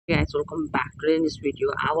Guys, welcome back. Today in this video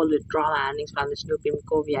I will withdraw my earnings from this new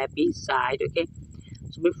PIMCO-VIP site. Okay,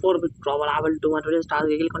 so before withdrawal I will do my today's task.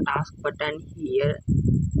 Click on task button here.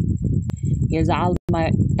 Here's all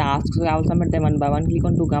my tasks, so I will submit them one by one. Click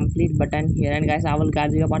on to complete button here, and guys I will get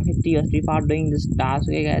 0.50 USD for doing this task.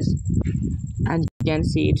 Okay guys, and you can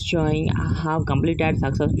see it's showing I have completed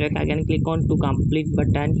successfully. I can click on to complete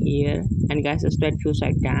button here, and guys just wait few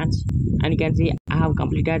seconds, and you can see I have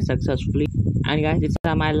completed successfully. And guys, it's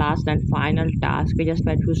my last and final task. We just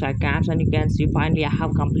wait few seconds, and you can see finally I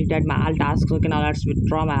have completed my all tasks. Okay, now let's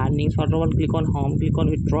withdraw my earnings. For all, click on home, click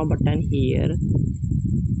on withdraw button here,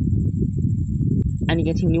 and you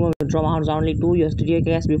can see new withdraw amount is only 2 USDT.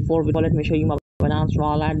 Okay guys, before withdraw, let me show you my Binance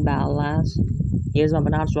wallet balance. Here's my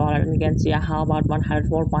Binance wallet, and you can see I have about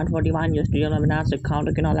 104.41 USDT on my Binance account.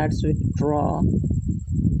 Okay, now let's withdraw.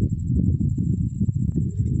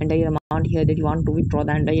 Entire amount here that you want to withdraw,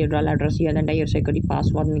 the entire withdrawal address here, the entire security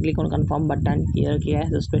password, and click on confirm button here. Okay guys,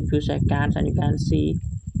 just wait few seconds, and you can see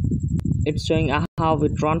it's showing I have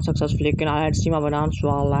withdrawn successfully. You can already see my Binance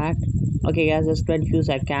wallet. Okay guys, just wait few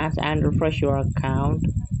seconds and refresh your account,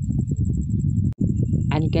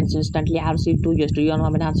 and you can instantly have received 2 USDT on my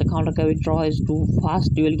Binance account. Okay, withdrawal is too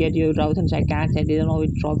fast, you will get your withdrawal within seconds. I didn't know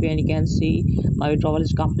withdraw here, and you can see my withdrawal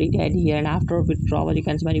is completed here. And after withdrawal, you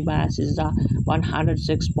can see my balance is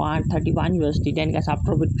 106.31 USDT. And guys,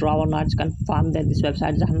 after withdrawal, now it's confirmed that this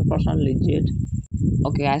website is 100% legit.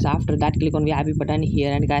 Okay guys, after that click on VIP button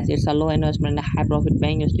here, and guys, it's a low investment and a high profit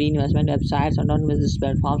paying USD investment website, so don't miss this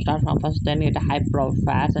platform. Start from first 10 at a high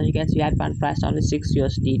profit, and you can see VIP price only 6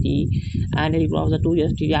 USDT, and it profits 2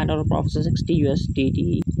 USDT, and our profits 60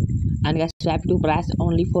 USDT. And guys, VIP 2 price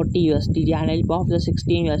only 40 USDT, and it profits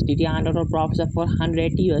 16 USDT, and our profits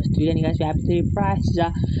 480 USDT. And guys, VIP 3 price is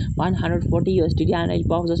 140 USDT, and it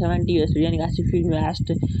profits 70 USDT. And guys, if you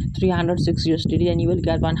invest 306 USDT, then you will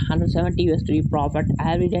get 170 USDT profit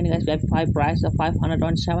every day. And guys, VIP 5 price of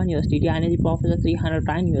 527 USDT, and it profits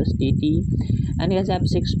 309 USDT. And guys, VIP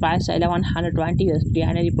 6 price 1120 USDT,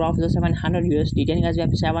 and it profits 700 USDT. And guys,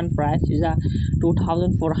 VIP 7 price is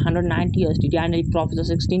 2490 USDT, and it profits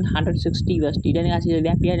 1660 USDT. Then guys,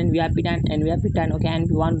 VIP 8 and VIP 10 and VIP 10. Okay, and if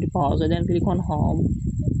you want to deposit, then click on home,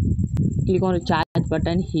 click on the charge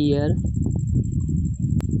button here.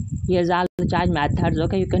 Here's all the charge methods.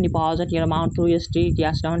 Okay, you can deposit your amount through USDT,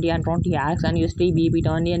 USD and 20x, and USD, BP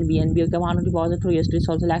 20 and BNB. Okay, want to deposit through USDT,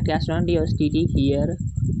 so select USD, USDT here.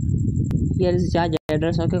 Here is the charge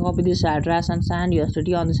address. Okay, copy this address and send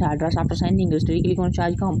USDT on this address. After sending USDT, click on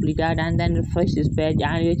charge completed, and then refresh this page,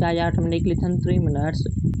 and you charge automatically within 3 minutes.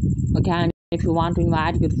 Okay, and if you want to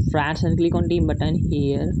invite your friends, and click on team button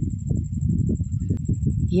here.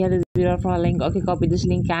 Here is the referral link. Okay, copy this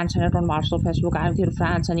link and send it on WhatsApp, Facebook, and with your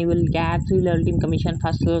friends, and you will get 3 level team commission.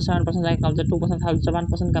 First 7% like of the 2% helps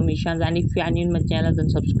 1% commissions. And if you are new in my channel, then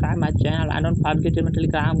subscribe my channel, and don't forget to my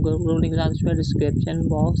Telegram group. Link is on the description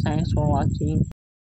box. Thanks for watching.